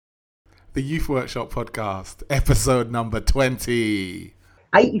The Youth Workshop Podcast, episode number 20.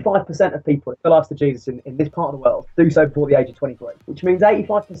 85% of people that fill lives to Jesus in this part of the world do so before the age of 23, which means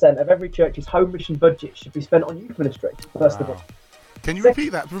 85% of every church's home mission budget should be spent on youth ministry, first of all. Can you repeat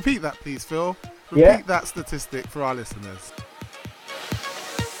that? Repeat that, please, Phil. Repeat that statistic for our listeners.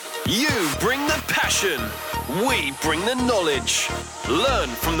 You bring the passion. We bring the knowledge. Learn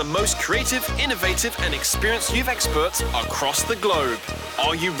from the most creative, innovative, and experienced youth experts across the globe.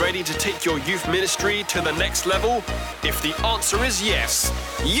 Are you ready to take your youth ministry to the next level? If the answer is yes,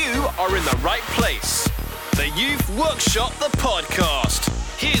 you are in the right place. The Youth Workshop, the podcast.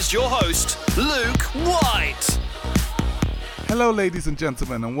 Here's your host, Luke White. Hello, ladies and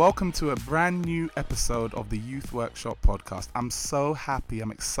gentlemen, and welcome to a brand new episode of the Youth Workshop Podcast. I'm so happy,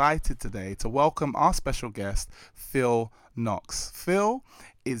 I'm excited today to welcome our special guest, Phil Knox. Phil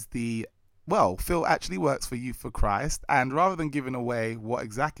actually works for Youth for Christ, and rather than giving away what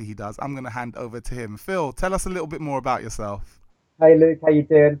exactly he does, I'm going to hand over to him. Phil, tell us a little bit more about yourself. Hey Luke, how you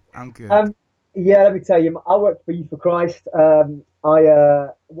doing? I'm good. Let me tell you, I work for Youth for Christ.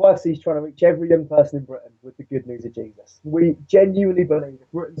 YFC is trying to reach every young person in Britain with the good news of Jesus. We genuinely believe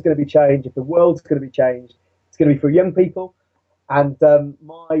if Britain's going to be changed, if the world's going to be changed, it's going to be for young people. And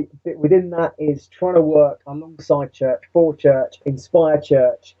my bit within that is trying to work alongside church, for church, inspire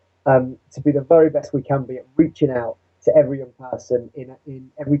church, to be the very best we can be at reaching out to every young person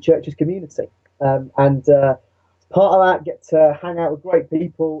in every church's community. Part of that, get to hang out with great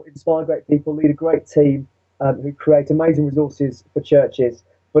people, inspire great people, lead a great team who create amazing resources for churches,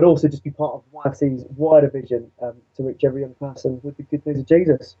 but also just be part of YFC's wider vision to reach every young person with the good news of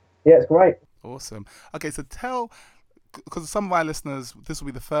Jesus. Yeah, it's great. Awesome. Okay, so because some of our listeners, this will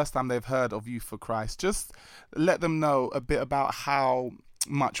be the first time they've heard of Youth for Christ, just let them know a bit about how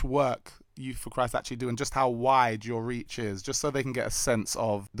much work Youth for Christ actually do and just how wide your reach is, just so they can get a sense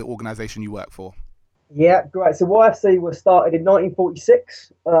of the organisation you work for. Yeah, great. So YFC was started in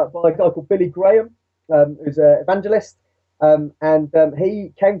 1946 by a guy called Billy Graham, who's an evangelist.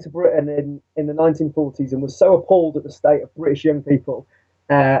 He came to Britain in the 1940s and was so appalled at the state of British young people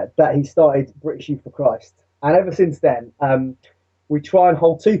that he started British Youth for Christ. And ever since then, we try and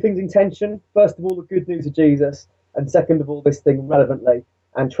hold two things in tension. First of all, the good news of Jesus, and second of all, this thing relevantly,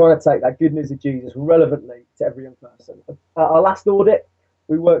 and trying to take that good news of Jesus relevantly to every young person. Our last audit,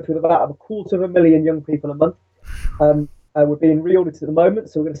 we worked with about 250,000 young people a month. We're being re-audited at the moment,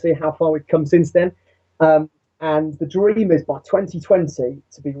 so we're going to see how far we've come since then. And the dream is by 2020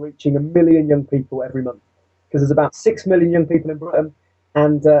 to be reaching 1 million young people every month, because there's about 6 million young people in Britain.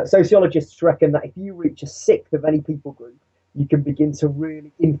 And sociologists reckon that if you reach a sixth of any people group, you can begin to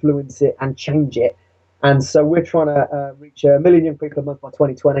really influence it and change it. And so we're trying to reach 1 million young people a month by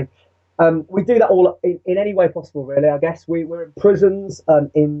 2020. We do that all in any way possible, really, I guess. We're in prisons,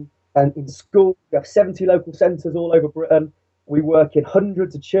 in school. We have 70 local centres all over Britain. We work in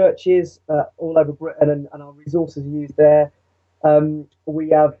hundreds of churches all over Britain, and our resources are used there. We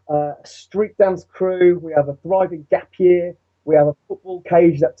have a street dance crew. We have a thriving gap year. We have a football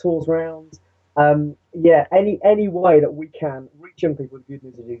cage that tours around. Any way that we can reach young people with the good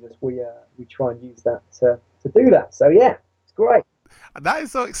news of Jesus, we try and use that to do that. So, yeah, it's great. That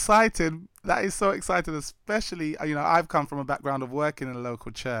is so exciting. Especially, I've come from a background of working in a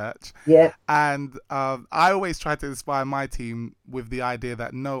local church. Yeah. And I always try to inspire my team with the idea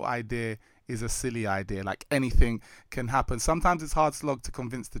that no idea is a silly idea. Like, anything can happen. Sometimes it's hard slog to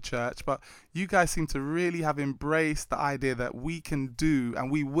convince the church, but you guys seem to really have embraced the idea that we can do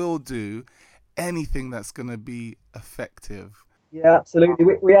and we will do anything that's going to be effective. Yeah, absolutely.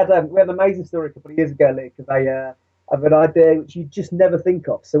 We had an amazing story a couple of years ago, Luke, of an idea which you just never think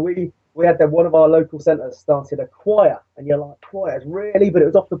of. So we had one of our local centres started a choir, and you're like, choirs, really? But it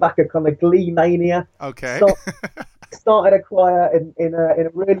was off the back of kind of Glee mania. Okay. Started a choir in a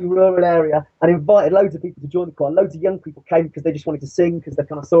really rural area and invited loads of people to join the choir. Loads of young people came because they just wanted to sing, because they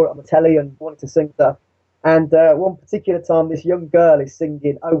kind of saw it on the telly and wanted to sing stuff. And one particular time, this young girl is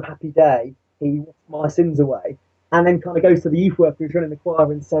singing "Oh Happy Day, He washed my sins away," and then kind of goes to the youth worker who's running the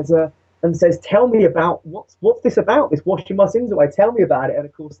choir and says, "Tell me about what's this about, this washing my sins away? Tell me about it." And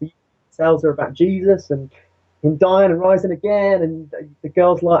of course, the tells her about Jesus and him dying and rising again. And the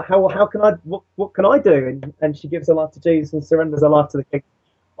girl's like, "How can I? What can I do?" And she gives her life to Jesus and surrenders her life to the King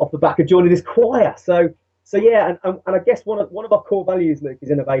off the back of joining this choir. So yeah, and I guess one of our core values, Luke, is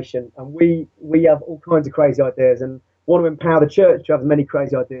innovation, and we have all kinds of crazy ideas and want to empower the church to have as many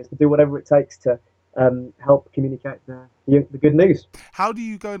crazy ideas, to do whatever it takes to help communicate the good news. How do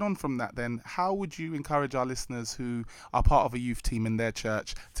you go on from that then? How would you encourage our listeners who are part of a youth team in their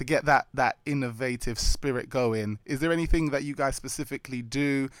church to get that innovative spirit going? Is there anything that you guys specifically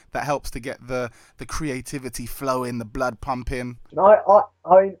do that helps to get the creativity flowing, the blood pumping?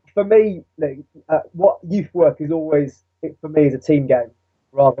 For me, what youth work is always, for me, is a team game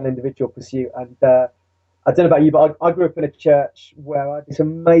rather than individual pursuit. And I don't know about you, but I grew up in a church where I had this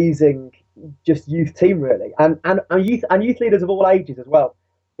amazing just youth team, really, and youth leaders of all ages as well.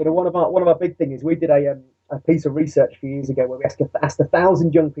 One of our big things is we did a piece of research a few years ago where we asked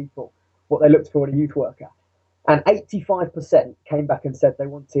 1,000 young people what they looked for in a youth worker, and 85% came back and said they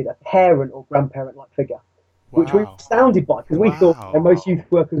wanted a parent or grandparent-like figure, which we were astounded by, because we thought most youth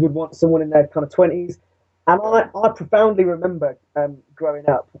workers would want someone in their kind of 20s. And I profoundly remember growing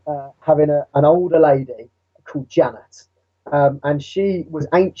up having an older lady called Janet, and she was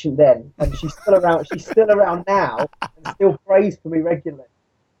ancient then, and she's still around. She's still around now, and still prays for me regularly.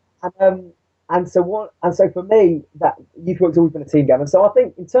 And so for me, that youth work's always been a team game. And so I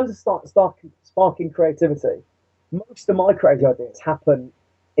think in terms of sparking creativity, most of my crazy ideas happen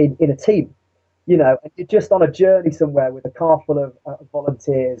in a team. And you're just on a journey somewhere with a car full of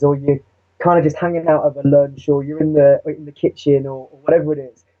volunteers, or you kind of just hanging out over lunch, or you're in the kitchen, or whatever it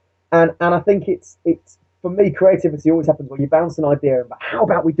is. And I think it's for me, creativity always happens when you bounce an idea about how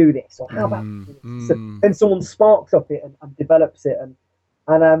about we do this, or how about we do this. So then someone sparks up it and develops it, and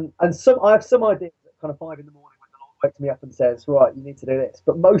I have some ideas at kind of 5 a.m. when the Lord wakes me up and says, right, you need to do this.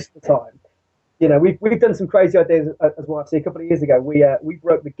 But most of the time, we've done some crazy ideas as well. See, a couple of years ago, we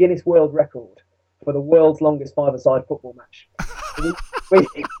broke the Guinness World Record for the world's longest five-a-side football match.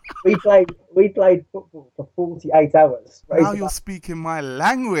 We played football for 48 hours. Now you're speaking my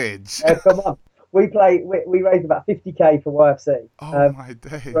language. Come on. We raised about 50k for YFC. Oh my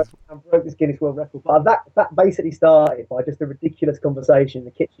days! And broke this Guinness World Record. But that basically started by just a ridiculous conversation in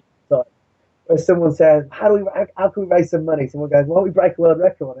the kitchen outside, where someone says, "How can we raise some money?" Someone goes, "Why don't we break a world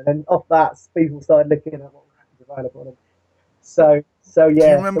record?" And then off that, people started looking at what was available. And so yeah. Do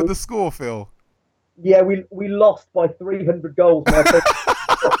you remember the score, Phil? Yeah, we lost by 300 goals. It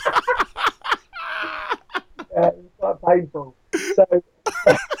was quite painful. So.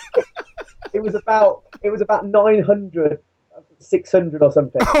 It was about 900, 600 or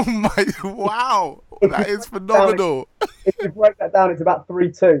something. Oh my! Wow, that is phenomenal. If you break that down, it's about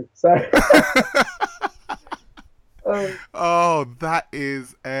 3-2. So. Oh, that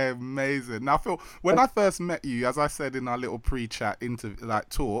is amazing. Now, Phil, when I first met you, as I said in our little pre-chat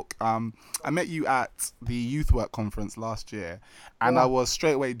talk, I met you at the Youth Work Conference last year, and I was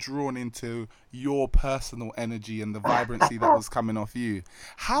straight away drawn into your personal energy and the vibrancy that was coming off you.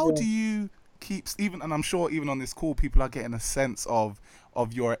 How do you keep, and I'm sure even on this call, people are getting a sense of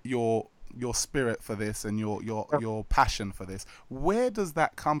your spirit for this and your passion for this. Where does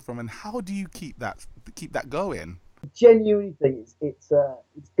that come from, and how do you keep that going? Genuinely think it's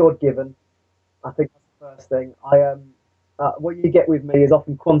God-given. I think that's the first thing. What you get with me is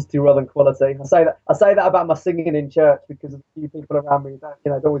often quantity rather than quality. I say that about my singing in church because of a few people around me that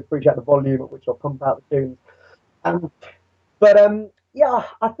don't always appreciate the volume at which I pump out the tunes. Yeah,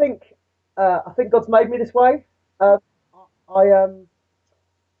 I think God's made me this way. I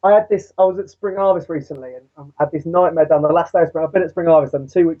was at Spring Harvest recently, and I had this nightmare down the last day of Spring. I've been at Spring Harvest and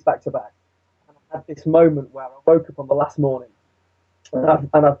 2 weeks back to back. Had this moment where I woke up on the last morning,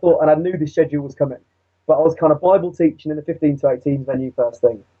 and I knew the schedule was coming, but I was kind of Bible teaching in the 15 to 18 venue first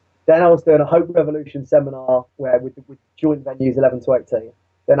thing. Then I was doing a Hope Revolution seminar with joint venues 11 to 18.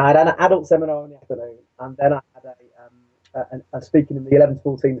 Then I had an adult seminar in the afternoon, and then I had a speaking in the 11 to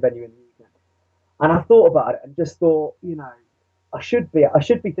 14 venue in the evening. And I thought about it and just thought, I should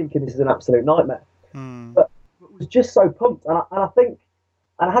be thinking this is an absolute nightmare, but I was just so pumped, and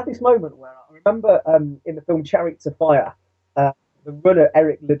I had this moment where I remember in the film Chariots of Fire, the runner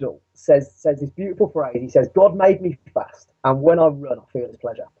Eric Liddell says this beautiful phrase. He says, "God made me fast, and when I run, I feel His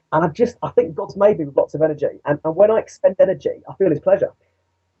pleasure." And I think God's made me with lots of energy, and when I expend energy, I feel His pleasure.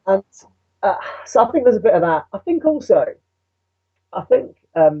 And so I think there's a bit of that. I think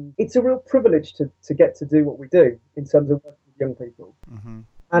it's a real privilege to get to do what we do in terms of working with young people. Mm-hmm.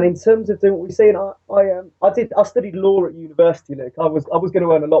 And in terms of doing what we see, and I studied law at university, Luke. I was going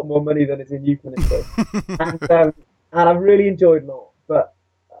to earn a lot more money than is in youth ministry, and I really enjoyed law. But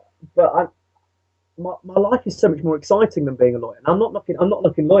my life is so much more exciting than being a lawyer. And I'm not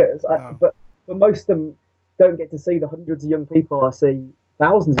knocking lawyers, but most of them don't get to see the hundreds of young people I see,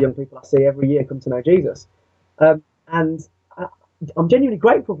 thousands of young people I see every year come to know Jesus, and I'm genuinely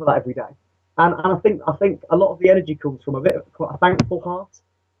grateful for that every day. And I think a lot of the energy comes from quite a thankful heart.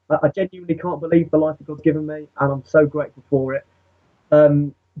 I genuinely can't believe the life that God's given me, and I'm so grateful for it.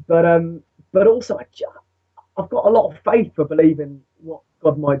 Um, but also I've got a lot of faith for believing what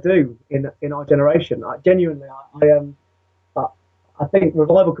God might do in our generation. Genuinely, I, I think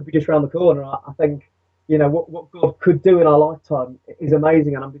revival could be just around the corner. I think what God could do in our lifetime is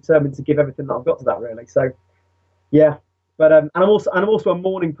amazing, and I'm determined to give everything that I've got to that. Really, so yeah. But and I'm also a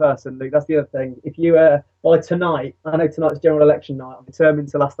morning person, Luke. That's the other thing. If you by tonight, I know tonight's general election night. I'm determined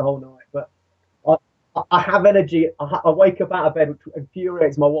to last the whole night. But I have energy. I wake up out of bed, which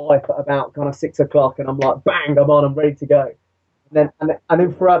infuriates my wife at about kind of 6 o'clock, and I'm like, bang, I'm on, I'm ready to go. And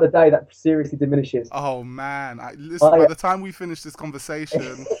then throughout the day, that seriously diminishes. Oh man, listen. By I, the time we finish this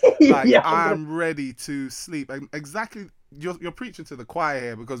conversation, like yeah, I'm ready to sleep. Exactly, you're preaching to the choir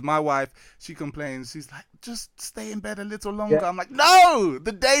here because my wife, she complains. She's like, just stay in bed a little longer. yeah. I'm like, no,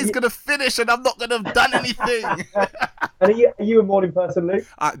 the day's gonna finish and I'm not gonna have done anything. And are you a morning person, Luke?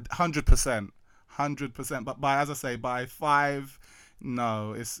 100%, 100%. But as I say, by 5,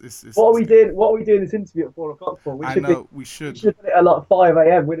 no, it's. What are we doing? What are we doing this interview at 4 o'clock for? I know we should. We should have done it at like 5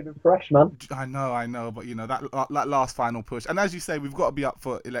 a.m. We'd have been fresh, man. I know, but that last final push, and as you say, we've got to be up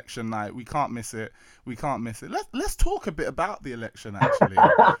for election night. We can't miss it. Let's talk a bit about the election, actually.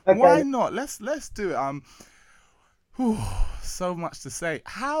 Okay. Why not? Let's do it. So much to say.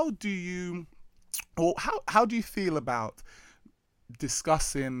 How do you feel about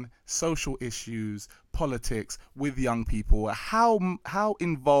discussing social issues, politics with young people? How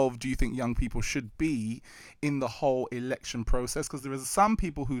involved do you think young people should be in the whole election process? Because there are some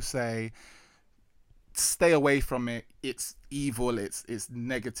people who say stay away from it. It's evil. It's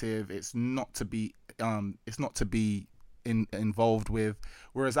negative. It's not to be involved with.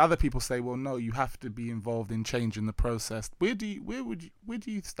 Whereas other people say, well, no, you have to be involved in changing the process. Where do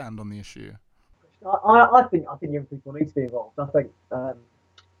you stand on the issue? I think young people need to be involved. I think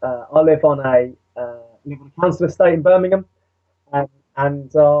I live on a council estate in Birmingham,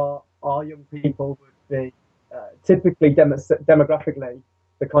 and our young people would be typically demographically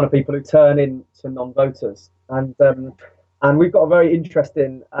the kind of people who turn into non-voters, and we've got a very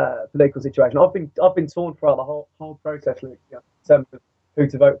interesting political situation. I've been torn throughout the whole process, Luke, in terms of who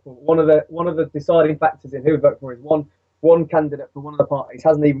to vote for. One of the deciding factors in who to vote for is one candidate for one of the parties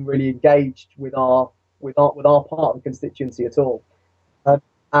hasn't even really engaged with our part of the constituency at all.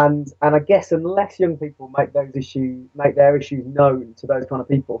 And I guess unless young people make their issues known to those kind of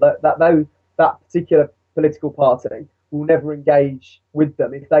people, that particular political party will never engage with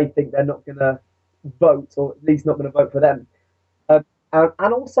them if they think they're not going to vote, or at least not going to vote for them.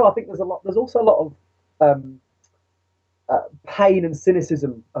 And also, I think there's also a lot of pain and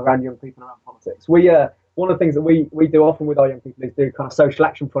cynicism around young people around politics. One of the things that we do often with our young people is do kind of social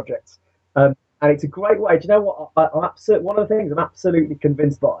action projects. And it's a great way. Do you know what? One of the things I'm absolutely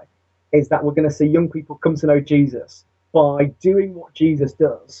convinced by is that we're going to see young people come to know Jesus by doing what Jesus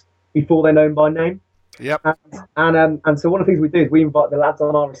does before they're known by name. Yep. And so one of the things we do is we invite the lads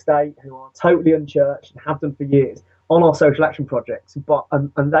on our estate who are totally unchurched and have done for years on our social action projects,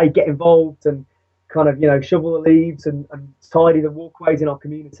 and they get involved and kind of shovel the leaves and tidy the walkways in our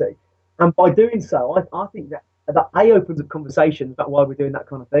community. And by doing so, I think that opens up conversations about why we're doing that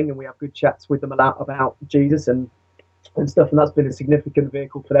kind of thing, and we have good chats with them about Jesus and stuff, and that's been a significant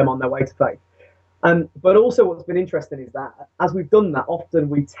vehicle for them on their way to faith. But also what's been interesting is that as we've done that, often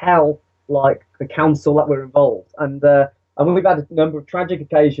we tell like the council that we're involved, and we've had a number of tragic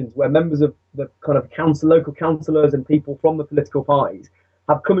occasions where members of the kind of local councillors and people from the political parties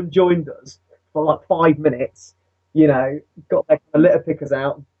have come and joined us for like 5 minutes, got their litter pickers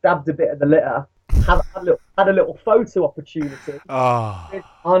out, dabbed a bit of the litter, had a little photo opportunity. Oh.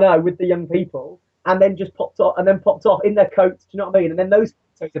 I know, with the young people, and then just popped off in their coats. Do you know what I mean? And then those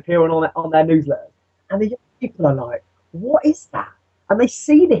photos appear on their newsletter, and the young people are like, "What is that?" And they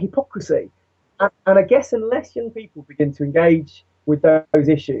see the hypocrisy. And I guess unless young people begin to engage with those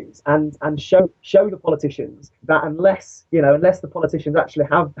issues and show the politicians that unless the politicians actually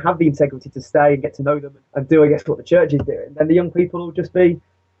have the integrity to stay and get to know them and do, I guess, what the church is doing, then the young people will just be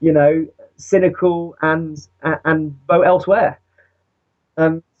cynical and vote elsewhere.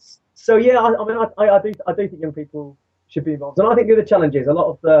 So yeah, I do think young people should be involved, and I think the other challenge is a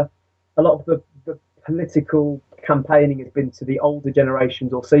lot of the political campaigning has been to the older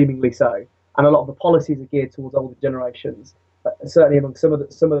generations, or seemingly so, and a lot of the policies are geared towards older generations, certainly among some of the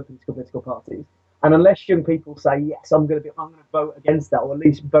political parties. And unless young people say yes, I'm going to vote against that, or at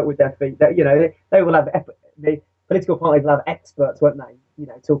least vote with their feet, they will have the political parties will have experts, won't they?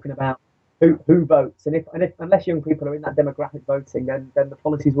 Talking about who votes, and unless young people are in that demographic voting, then the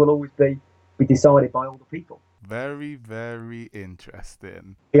policies will always be decided by older people. Very, very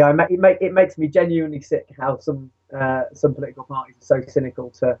interesting. Yeah, it makes me genuinely sick how some political parties are so cynical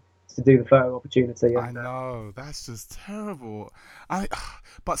to do the photo opportunity. I And know that's just terrible. I,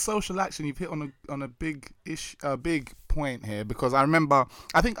 but social action, you've hit on a big big point here because I remember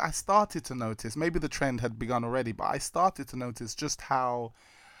I think I started to notice maybe the trend had begun already, but I started to notice just how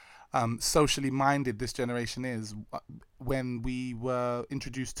socially minded this generation is when we were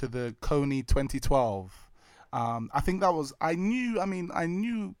introduced to the Coney 2012. I think that was I knew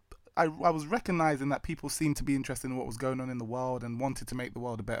I was recognizing that people seemed to be interested in what was going on in the world and wanted to make the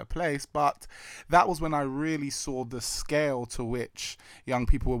world a better place. But that was when I really saw the scale to which young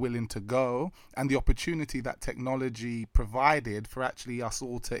people were willing to go and the opportunity that technology provided for actually us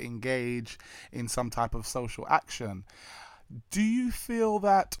all to engage in some type of social action. Do you feel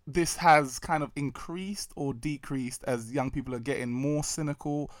that this has kind of increased or decreased as young people are getting more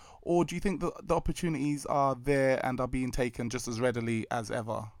cynical, or do you think that the opportunities are there and are being taken just as readily as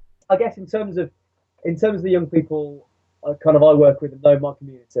ever? I guess in terms of the young people, kind of I work with and know my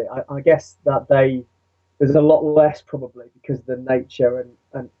community, I guess that there's a lot less probably because of the nature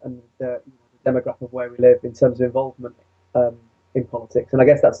and the demographic of where we live in terms of involvement um, in politics, and I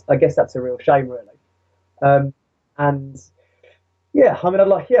guess that's a real shame really. And yeah, I mean, I'd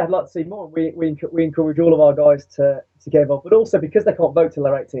like to see more. We encourage all of our guys to get involved, but also because they can't vote till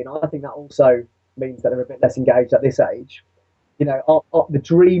they're 18, I think that also means that they're a bit less engaged at this age. The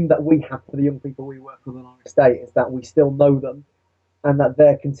dream that we have for the young people we work with on our estate is that we still know them and that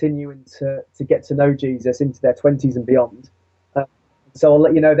they're continuing to get to know Jesus into their 20s and beyond. Uh, so I'll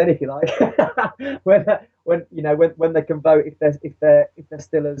let you know then if you like when they can vote if they're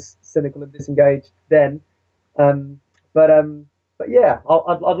still as cynical and disengaged then. Um, but um, but yeah,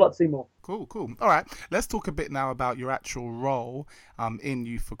 I'd like to see more. Cool, cool. All right, let's talk a bit now about your actual role in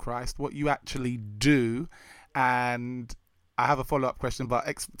Youth for Christ, what you actually do, and I have a follow up question, but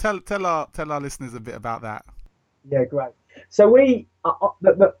tell our listeners a bit about that. Yeah, great. So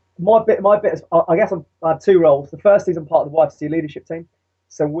my bit is, I guess I have two roles. The first is I'm part of the YFC leadership team.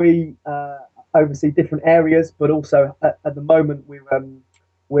 So we oversee different areas, but also at the moment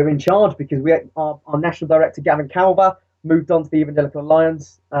we're in charge because our national director Gavin Calver moved on to the Evangelical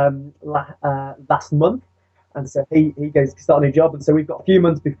Alliance last month, and so he goes to start a new job, and so we've got a few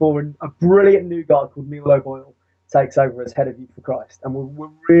months before a brilliant new guy called Neil O'Boyle takes over as head of Youth for Christ, and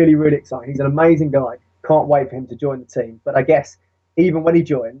we're really really excited. He's an amazing guy. Can't wait for him to join the team. But I guess even when he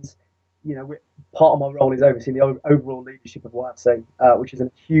joins, part of my role is overseeing the overall leadership of YFC, which is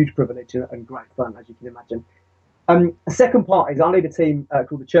a huge privilege and great fun, as you can imagine. The second part is I lead a team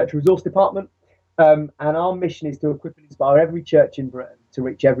called the Church Resource Department, and our mission is to equip and inspire every church in Britain to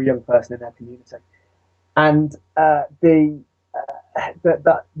reach every young person in their community. And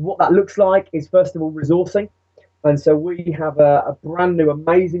what that looks like is first of all resourcing. And so we have a brand new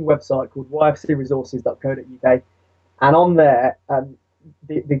amazing website called yfcresources.co.uk, and on there,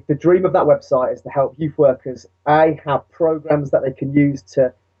 the dream of that website is to help youth workers have programs that they can use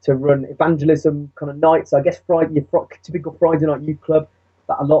to run evangelism kind of nights. I guess Friday, your typical Friday night youth club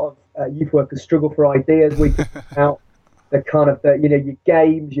that a lot of youth workers struggle for ideas. We can out the kind of your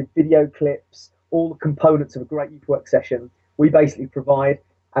games, your video clips, all the components of a great youth work session. We basically provide.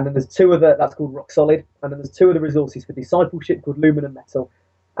 And then there's two other, that's called Rock Solid. And then there's two other resources for discipleship called Lumen and Metal.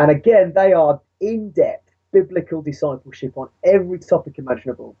 And again, they are in-depth biblical discipleship on every topic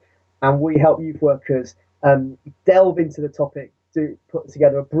imaginable. And we help youth workers delve into the topic, to put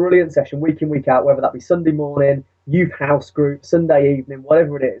together a brilliant session week in, week out, whether that be Sunday morning, youth house group, Sunday evening,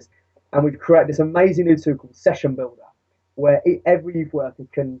 whatever it is. And we've created this amazing new tool called Session Builder, where every youth worker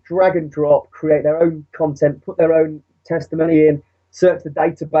can drag and drop, create their own content, put their own testimony in, search the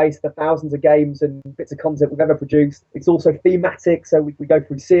database, the thousands of games and bits of content we've ever produced. It's also thematic, so we go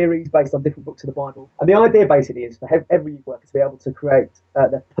through series based on different books of the Bible. And the idea basically is for every youth worker to be able to create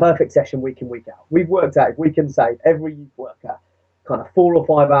the perfect session week in, week out. We've worked out if we can save every youth worker kind of 4 or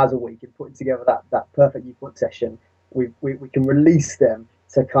 5 hours a week in putting together that perfect youth work session, we can release them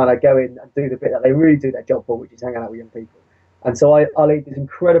to kind of go in and do the bit that they really do their job for, which is hanging out with young people. And so I lead this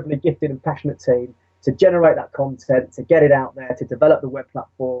incredibly gifted and passionate team to generate that content, to get it out there, to develop the web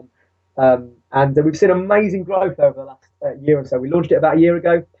platform. And we've seen amazing growth over the last year or so. We launched it about a year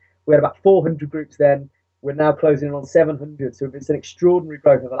ago. We had about 400 groups then. We're now closing in on 700. So it's an extraordinary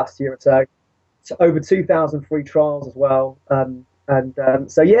growth over the last year or so. So over 2,000 free trials as well.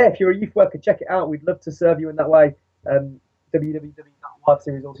 So yeah, if you're a youth worker, check it out. We'd love to serve you in that way.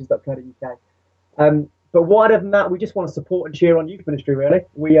 www.yfcresources.co.uk. But wider than that, we just want to support and cheer on youth ministry, really.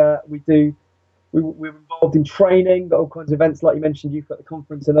 We're involved in training, got all kinds of events like you mentioned, youth at the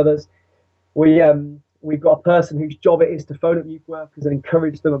conference and others. We We've got a person whose job it is to phone up youth workers and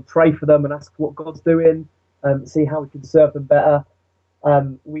encourage them and pray for them and ask what God's doing, see how we can serve them better.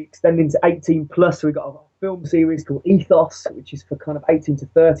 We extend into 18 plus, so we've got a film series called Ethos, which is for kind of 18 to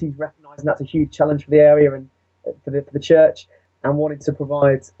 30s, recognising that's a huge challenge for the area and for the church, and wanted to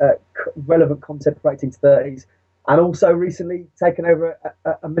provide relevant content for 18 to 30s. And also recently taken over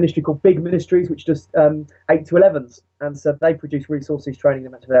a ministry called Big Ministries, which does 8 to 11s, and so they produce resources, training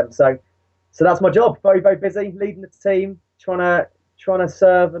them for them. So that's my job. Very, very busy, leading the team, trying to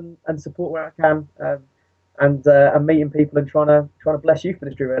serve and support where I can, and meeting people and trying to bless youth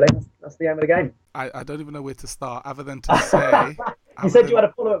ministry. Really, that's the aim of the game. I don't even know where to start, other than to say. You said you had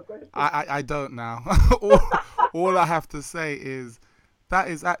a follow-up question. I don't now. all I have to say is that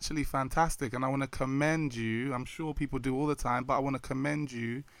is actually fantastic, and I want to commend you. I'm sure people do all the time, but I want to commend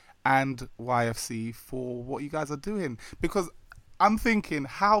you and YFC for what you guys are doing, because I'm thinking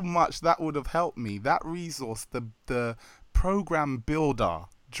how much that would have helped me. That resource, the program builder,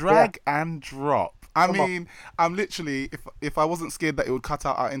 drag and drop. I mean, I'm literally, if I wasn't scared that it would cut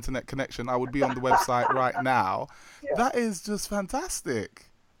out our internet connection, I would be on the website right now. Yeah. That is just fantastic.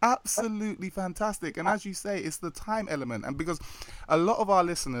 Absolutely fantastic. And as you say, it's the time element. And because a lot of our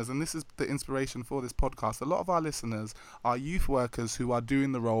listeners, and this is the inspiration for this podcast, a lot of our listeners are youth workers who are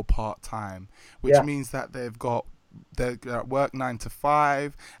doing the role part-time, which means that they're at work 9 to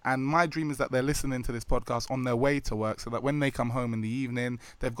 5, and my dream is that they're listening to this podcast on their way to work, so that when they come home in the evening,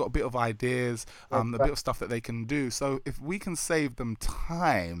 they've got a bit of ideas, a bit of stuff that they can do. So if we can save them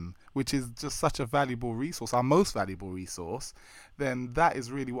time, which is just such a valuable resource, our most valuable resource, then that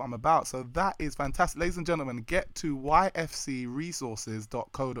is really what I'm about. So that is fantastic. Ladies and gentlemen, get to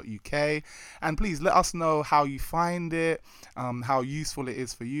yfcresources.co.uk, and please let us know how you find it, how useful it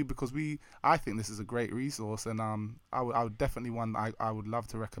is for you, because I think this is a great resource, and I would definitely one I would love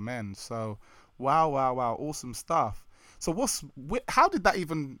to recommend. So wow, awesome stuff. So how did that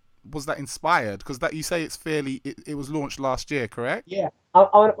even, was that inspired? Because that you say it was launched last year, correct? Yeah.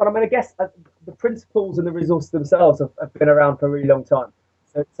 I'm going to guess the principles and the resources themselves have been around for a really long time.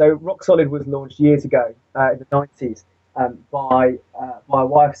 So Rock Solid was launched years ago in the 90s by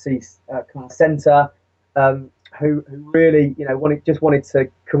YFC's kind of centre, who really wanted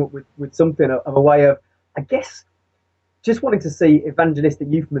to come up with something of a way of, I guess, just wanting to see evangelistic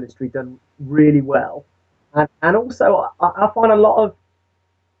youth ministry done really well, and also I find a lot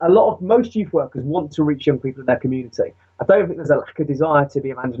of most youth workers want to reach young people in their community. I don't think there's a lack of desire to be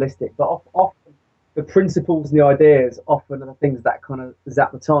evangelistic, but often the principles and the ideas often are the things that kind of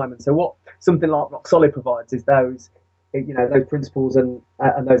zap the time. And so what something like Rock Solid provides is those principles and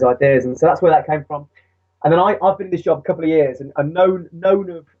those ideas. And so that's where that came from. And then I've been in this job a couple of years, and I've known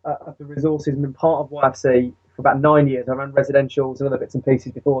of the resources and been part of YFC for about 9 years. I ran residentials and other bits and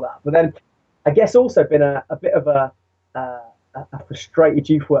pieces before that. But then I guess also been a bit of a frustrated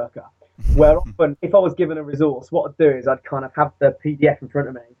youth worker, where often if I was given a resource, what I'd do is I'd kind of have the PDF in front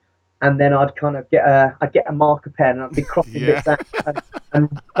of me, and then I'd kind of get a marker pen and I'd be crossing bits out and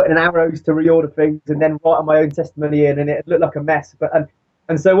putting arrows to reorder things, and then writing my own testimony in, and it looked like a mess.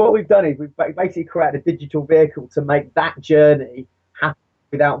 And so what we've done is we've basically created a digital vehicle to make that journey happen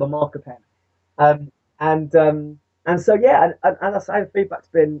without the marker pen. And so and I say the feedback's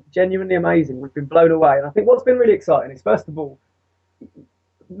been genuinely amazing. We've been blown away, and I think what's been really exciting is, first of all,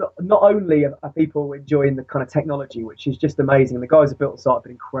 not only are people enjoying the kind of technology, which is just amazing, and the guys who built the site have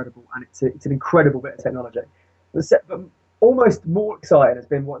been incredible, and it's an incredible bit of technology. But almost more exciting has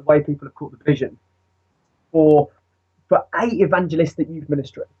been the way people have caught the vision for a evangelistic youth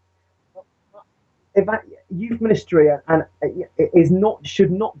ministry. Youth ministry and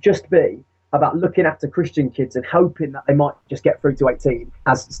should not just be about looking after Christian kids and hoping that they might just get through to 18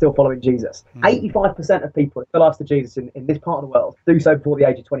 as still following Jesus. 85% of people who follow after Jesus in this part of the world do so before the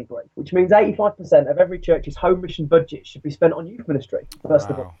age of 23, which means 85% of every church's home mission budget should be spent on youth ministry, first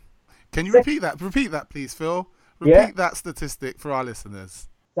of all. Can you repeat that? Repeat that, please, Phil. Repeat that statistic for our listeners.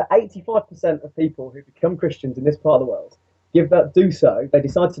 So 85% of people who become Christians in this part of the world they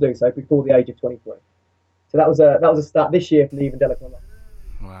decide to do so before the age of 23. So that was a start this year from the Evangelical Alliance.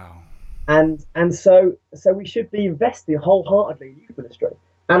 Wow. And so we should be investing wholeheartedly in youth ministry.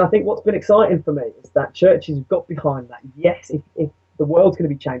 And I think what's been exciting for me is that churches have got behind that. Yes, if the world's going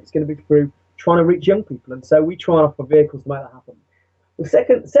to be changed, it's going to be through trying to reach young people. And so we try and offer vehicles to make that happen. The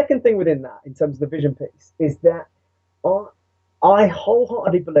second thing within that, in terms of the vision piece, is that I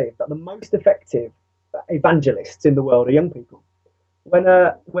wholeheartedly believe that the most effective evangelists in the world are young people. When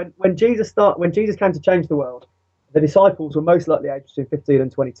Jesus came to change the world, the disciples were most likely aged between 15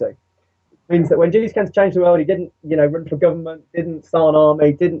 and 22. Means that when Jesus came to change the world, he didn't, run for government, didn't start an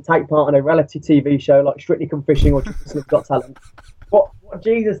army, didn't take part in a reality TV show like Strictly Come Fishing or Jerusalem's Got Talent. What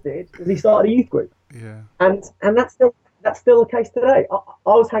Jesus did was he started a youth group. Yeah. And that's still the case today. I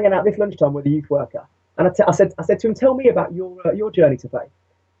was hanging out this lunchtime with a youth worker, and I said to him, "Tell me about your journey to faith."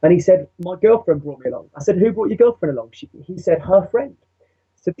 And he said, "My girlfriend brought me along." I said, "Who brought your girlfriend along?" He said, "Her friend."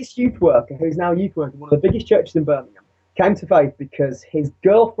 So this youth worker, who's now a youth worker in one of the biggest churches in Birmingham, came to faith because his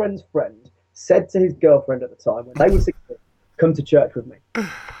girlfriend's friend said to his girlfriend at the time, when they were 16, "Come to church with me."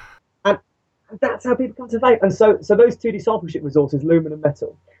 And that's how people come to faith. And so those two discipleship resources, Lumen and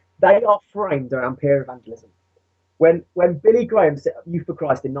Metal, they are framed around peer evangelism. When Billy Graham set up Youth for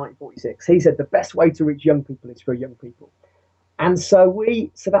Christ in 1946, he said the best way to reach young people is through young people. And so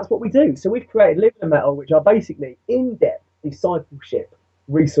that's what we do. So we've created Lumen and Metal, which are basically in-depth discipleship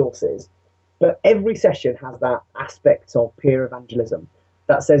resources, but every session has that aspect of peer evangelism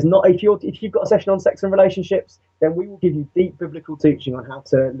that says, not if you've got a session on sex and relationships, then we will give you deep biblical teaching on how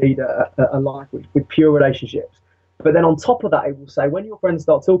to lead a life with pure relationships. But then on top of that, it will say, when your friends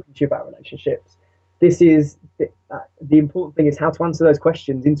start talking to you about relationships, this is the important thing is how to answer those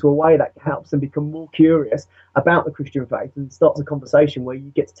questions into a way that helps them become more curious about the Christian faith, and starts a conversation where you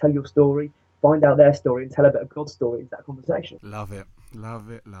get to tell your story, find out their story, and tell a bit of God's story in that conversation. Love it.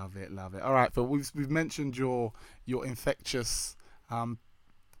 All right, Phil, we've mentioned your infectious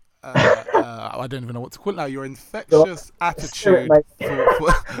I don't even know what to call it now. Your infectious attitude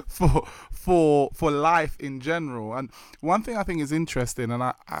for life in general. And one thing I think is interesting, and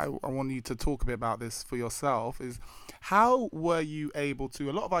I want you to talk a bit about this for yourself, is how were you able to?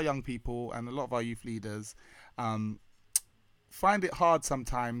 A lot of our young people and a lot of our youth leaders find it hard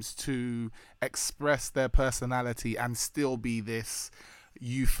sometimes to express their personality and still be this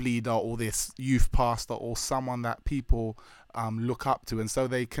youth leader or this youth pastor or someone that people look up to, and so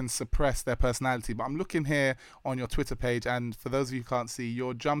they can suppress their personality. But I'm looking here on your Twitter page, and for those of you who can't see,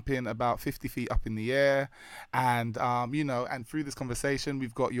 you're jumping about 50 feet up in the air, and and through this conversation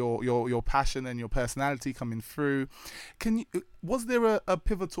we've got your passion and your personality coming through. Was there a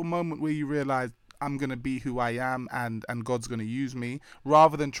pivotal moment where you realized, I'm going to be who I am and God's going to use me,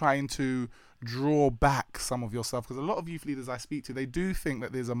 rather than trying to draw back some of yourself? Because a lot of youth leaders I speak to, they do think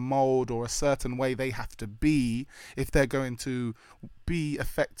that there's a mold or a certain way they have to be if they're going to be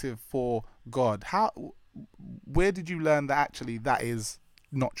effective for God. Where did you learn that actually that is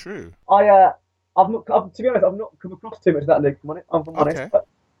not true? To be honest, I've not come across too much of that, Luke. I'm honest,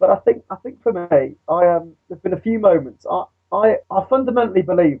 but I think for me, there's been a few moments. I fundamentally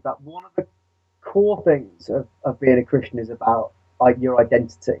believe that one of the core things of being a Christian is about your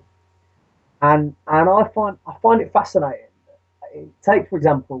identity. And I find it fascinating. Take, for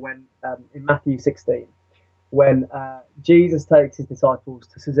example, when in Matthew 16, when Jesus takes his disciples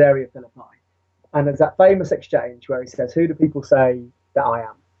to Caesarea Philippi, and there's that famous exchange where he says, "Who do people say that I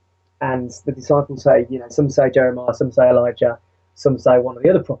am?" And the disciples say, some say Jeremiah, some say Elijah, some say one of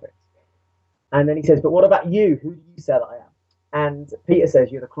the other prophets. And then he says, "But what about you? Who do you say that I am?" And Peter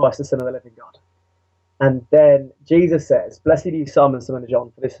says, "You're the Christ, the Son of the living God." And then Jesus says, "Blessed are you, Simon, son of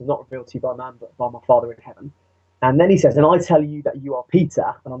John, for this is not revealed to you by man, but by my Father in heaven." And then he says, "And I tell you that you are Peter,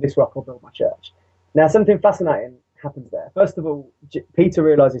 and on this rock I'll build my church." Now, something fascinating happens there. First of all, Peter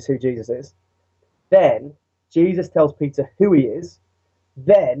realizes who Jesus is. Then Jesus tells Peter who he is.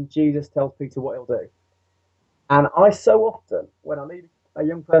 Then Jesus tells Peter what he'll do. And I so often, when I lead a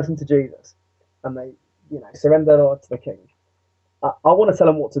young person to Jesus and they, surrender their life to the King, I want to tell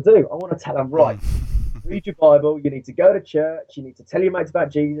them what to do. I want to tell them, right, read your Bible, you need to go to church, you need to tell your mates about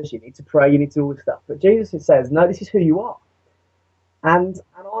Jesus, you need to pray, you need to do all this stuff. But Jesus says, no, this is who you are. And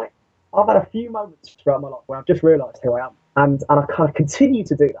I've had a few moments throughout my life where I've just realised who I am. And I kind of continue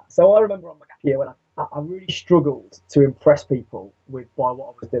to do that. So I remember on my gap year when I really struggled to impress people by what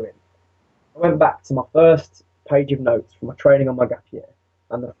I was doing. I went back to my first page of notes from my training on my gap year.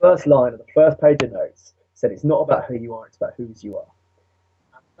 And the first line of the first page of notes said, "It's not about who you are, it's about whose you are."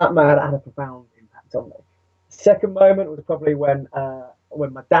 And that had a profound impact on me. The second moment was probably when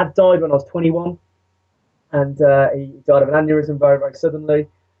my dad died when I was 21, and he died of an aneurysm very, very suddenly.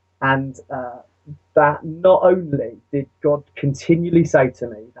 And that not only did God continually say to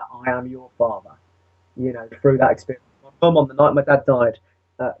me that I am your father, through that experience. My mum, on the night my dad died,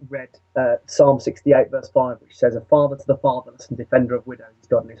 read Psalm 68 verse 5, which says, "A father to the fatherless and defender of widows is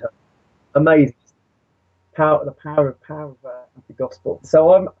God in his home." Amazing. The power of the gospel.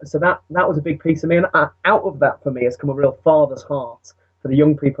 So that was a big piece of me, and out of that for me has come a real father's heart for the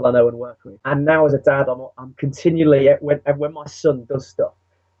young people I know and work with. And now as a dad, I'm continually, when my son does stuff,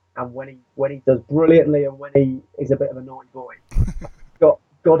 and when he does brilliantly, and when he is a bit of a naughty boy, I've got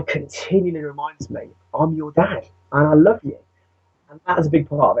God continually reminds me, I'm your dad and I love you. And that's a big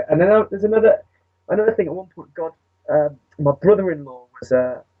part of it. And then there's another thing. At one point, God, my brother-in-law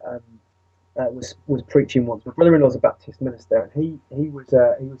was preaching once. My brother-in-law's a Baptist minister, and he was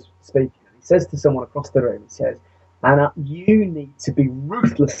speaking. And he says to someone across the room, he says, "Anna, you need to be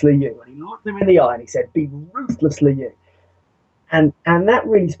ruthlessly you." And he looked them in the eye and he said, "Be ruthlessly you." And that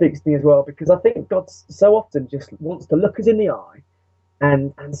really speaks to me as well, because I think God so often just wants to look us in the eye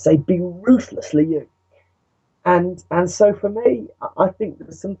and say, "Be ruthlessly you." And so for me, I think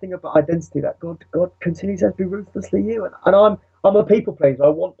there's something about identity that God continues to be ruthlessly you. And I'm a people pleaser. I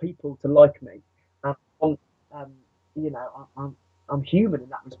want people to like me. And I want, I'm human in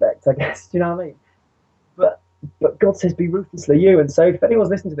that respect, I guess. Do you know what I mean? But God says be ruthlessly you. And so if anyone's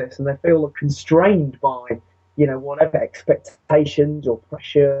listening to this and they feel constrained by, whatever expectations or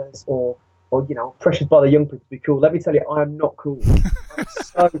pressures or pressures by the young people to be cool, let me tell you, I am not cool.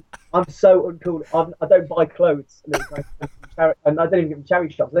 I'm so uncool. I don't buy clothes, and I don't even get them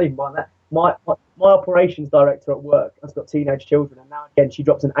charity shops. I don't even buy that. My operations director at work has got teenage children, and now again she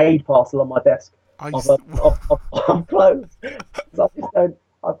drops an aid parcel on my desk of clothes. So I just don't.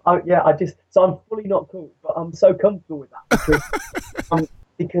 So I'm fully not cool, but I'm so comfortable with that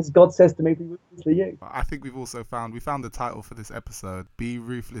because God says to me, "Be ruthlessly you." I think we found the title for this episode, "Be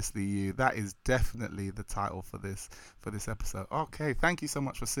Ruthlessly You." That is definitely the title for this episode. Okay, thank you so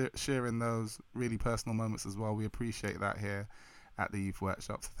much for sharing those really personal moments as well. We appreciate that here at the Youth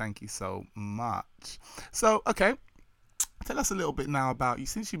Workshop. So thank you so much. So, okay, tell us a little bit now about you.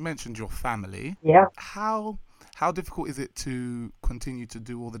 Since you mentioned your family, how difficult is it to continue to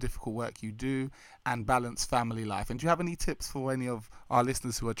do all the difficult work you do and balance family life? And do you have any tips for any of our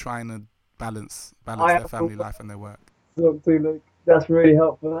listeners who are trying to balance their family life and their work? Look, that's really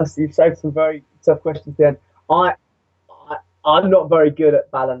helpful. You've saved some very tough questions then. I'm not very good at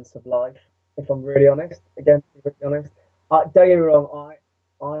balance of life, if I'm really honest. Again, to be really honest. Don't get me wrong,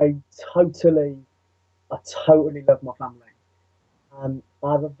 I totally love my family.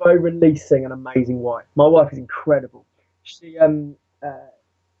 I have a very releasing and amazing wife. My wife is incredible. She is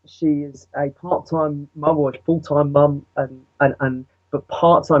a part-time mum or a full-time mum, but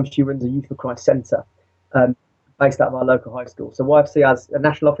part-time she runs a Youth for Christ centre based out of our local high school. So YFC has a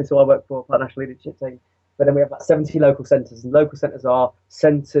national office who I work for, part national leadership team, but then we have about 70 local centres. And local centres are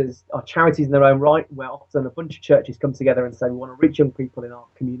charities in their own right, where often a bunch of churches come together and say, we want to reach young people in our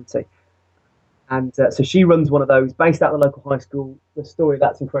community. And so she runs one of those based out of the local high school. The story,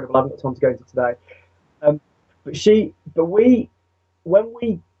 that's incredible. I haven't got time to go into today. When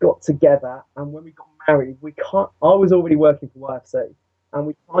we got together and when we got married, I was already working for YFC, and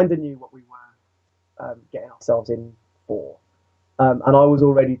we kind of knew what we were getting ourselves in for. And I was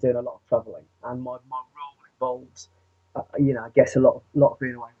already doing a lot of travelling, and my role involves, I guess a lot of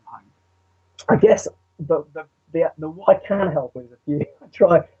being away from home. I guess the what I can help with is a few.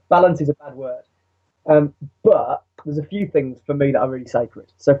 Balance is a bad word. But there's a few things for me that are really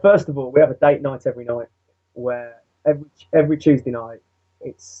sacred. So first of all, we have a date night every night, where every Tuesday night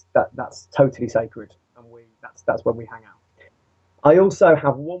that's totally sacred, and that's when we hang out. I also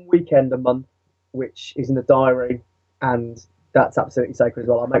have one weekend a month, which is in the diary, and that's absolutely sacred as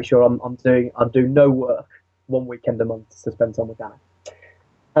well. I make sure I'm doing no work one weekend a month to spend time with Danny.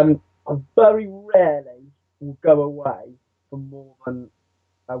 I very rarely will go away for more than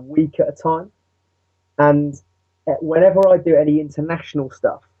a week at a time. And whenever I do any international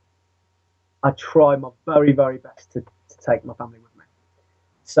stuff, I try my very, very best to take my family with me.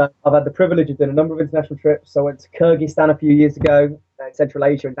 So I've had the privilege of doing a number of international trips. So I went to Kyrgyzstan a few years ago, Central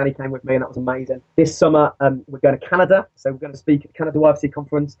Asia, and Danny came with me, and that was amazing. This summer, we're going to Canada. So we're going to speak at the Canada YFC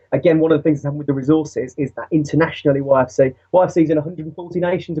conference. Again, one of the things that's happened with the resources is that internationally YFC is in 140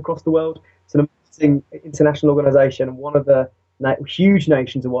 nations across the world. It's an amazing international organisation, and one of the huge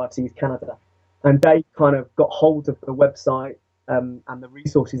nations of YFC is Canada. And they kind of got hold of the website and the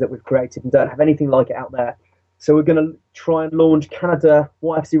resources that we've created and don't have anything like it out there. So we're going to try and launch Canada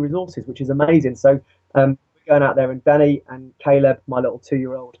YFC resources, which is amazing. So we're going out there, and Danny and Caleb, my little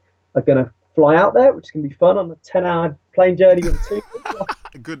 2-year-old, are going to fly out there, which is going to be fun on a 10-hour plane journey with two.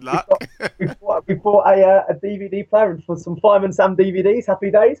 Good luck. We bought a DVD player and for some Fireman Sam DVDs.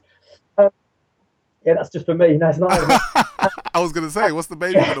 Happy days. Yeah, that's just for me. No, it's not. I was going to say, what's the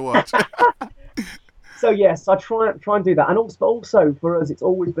baby going to watch? So yes, I try and do that, and also for us, it's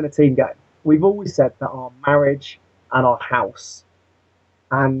always been a team game. We've always said that our marriage and our house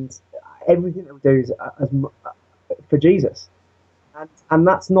and everything that we do is for Jesus, and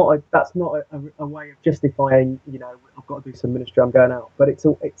that's not a way of justifying. I've got to do some ministry. I'm going out, but it's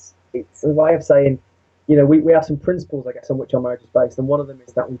a way of saying we have some principles, I guess, on which our marriage is based, and one of them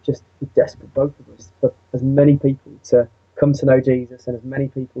is that we're desperate, both of us, for as many people to come to know Jesus and as many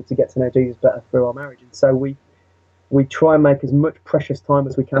people to get to know Jesus better through our marriage. And so we try and make as much precious time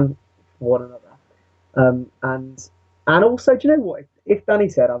as we can for one another. And also, do you know what? If Danny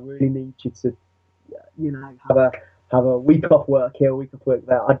said, "I really need you to, have a week off work here, a week off work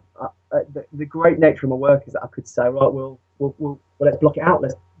there," the great nature of my work is that I could say, right, we'll let's block it out,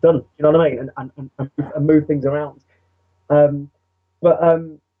 let's done. You know what I mean? And move things around. But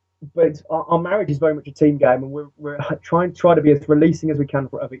our marriage is very much a team game, and we're trying to be as releasing as we can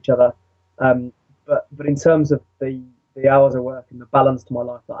of each other. But in terms of the hours of work and the balance to my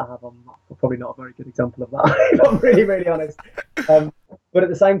life that I have, I'm probably not a very good example of that. If I'm really, really honest. But at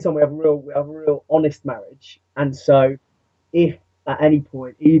the same time, we have a real honest marriage, and so if at any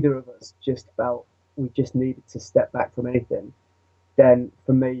point either of us just felt we just needed to step back from anything, then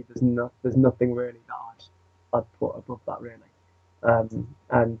for me there's nothing really that I'd put above that, really.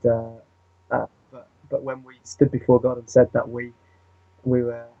 But when we stood before God and said that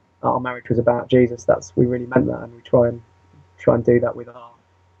our marriage was about Jesus, we really meant that, and we try and do that with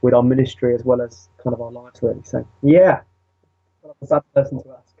our ministry as well as kind of our lives, really. So yeah, I'm a bad person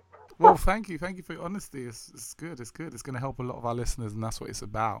to ask. Well, thank you for your honesty. It's good. It's going to help a lot of our listeners, and that's what it's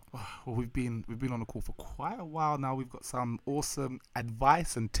about. Well, we've been on the call for quite a while now. We've got some awesome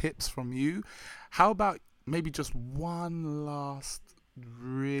advice and tips from you. How about maybe just one last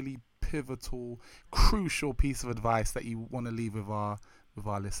really pivotal, crucial piece of advice that you want to leave with our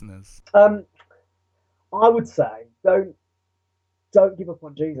listeners? I would say don't give up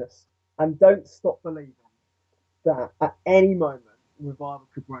on Jesus, and don't stop believing that at any moment revival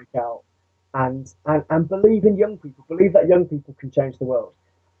could break out, and believe in young people. Believe that young people can change the world.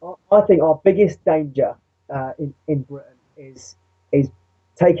 I think our biggest danger in Britain is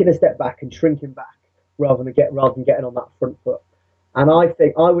taking a step back and shrinking back rather than getting on that front foot. And I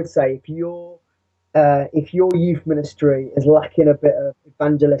would say if your youth ministry is lacking a bit of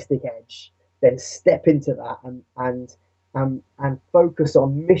evangelistic edge, then step into that and focus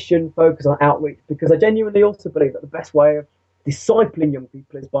on mission, focus on outreach, because I genuinely also believe that the best way of discipling young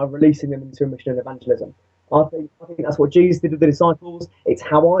people is by releasing them into a mission of evangelism. I think that's what Jesus did with the disciples. It's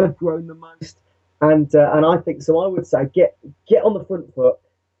how I've grown the most, and I think so. I would say get on the front foot,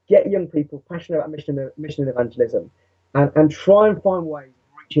 get young people passionate about mission and evangelism, and try and find ways of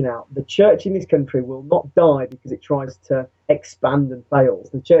reaching out. The church in this country will not die because it tries to expand and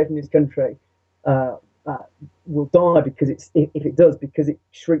fails. The church in this country will die because if it does, because it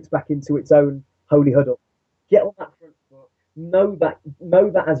shrinks back into its own holy huddle. Get on that front foot. Know that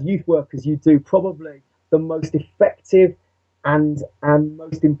as youth workers, you do probably the most effective and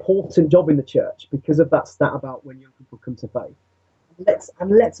most important job in the church because of that stat about when young people come to faith.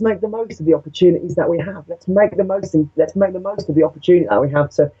 Let's make the most of the opportunities that we have. Let's make the most of the opportunity that we have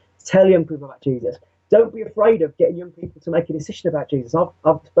to tell young people about Jesus. Don't be afraid of getting young people to make a decision about Jesus. I've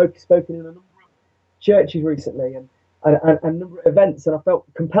spoken in a number of churches recently and a number of events, and I felt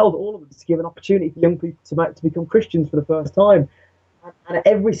compelled all of them to give an opportunity for young people to become Christians for the first time. And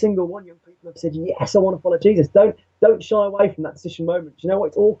every single one, young people have said, yes, I want to follow Jesus. Don't shy away from that decision moment. You know what?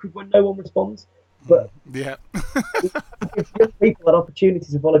 It's awkward when no one responds, but yeah, it's young people that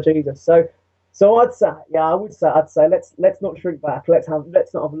opportunity to follow Jesus. So I'd say let's not shrink back. Let's not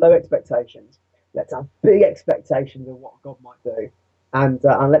have low expectations. Let's have big expectations of what God might do, and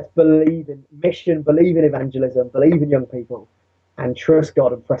let's believe in mission, believe in evangelism, believe in young people, and trust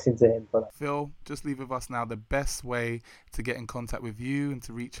God and press into Him for that. Phil, just leave with us now the best way to get in contact with you and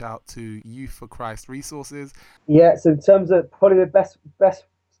to reach out to Youth for Christ resources. Yeah, so in terms of probably the best,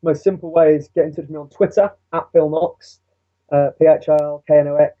 most simple way is get in touch with me on Twitter at Phil Knox,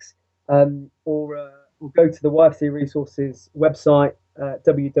 PHILKNOX, or go to the YFC Resources website,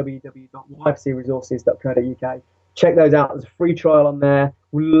 www.yfcresources.co.uk. Check those out. There's a free trial on there.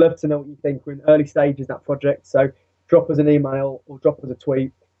 We'd love to know what you think. We're in early stages of that project, so drop us an email or drop us a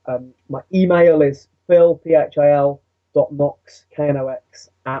tweet. My email is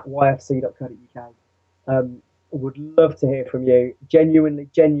phil.knox@yfc.co.uk. Would love to hear from you. Genuinely,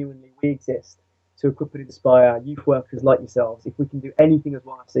 we exist to equip and inspire youth workers like yourselves. If we can do anything as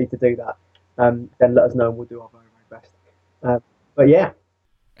YFC to do that, then let us know and we'll do our very, very best. But yeah.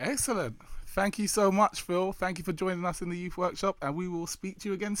 Excellent. Thank you so much, Phil. Thank you for joining us in the Youth Workshop, and we will speak to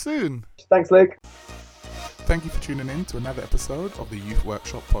you again soon. Thanks, Luke. Thank you for tuning in to another episode of the Youth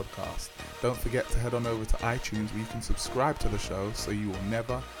Workshop podcast. Don't forget to head on over to iTunes where you can subscribe to the show so you will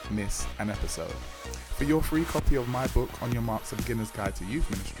never miss an episode. For your free copy of my book, On Your Marks, A Beginner's Guide to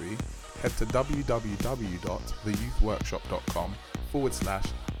Youth Ministry, head to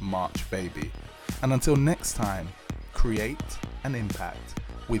www.theyouthworkshop.com/MarchBaby. And until next time, create an impact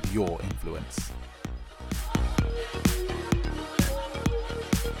with your influence.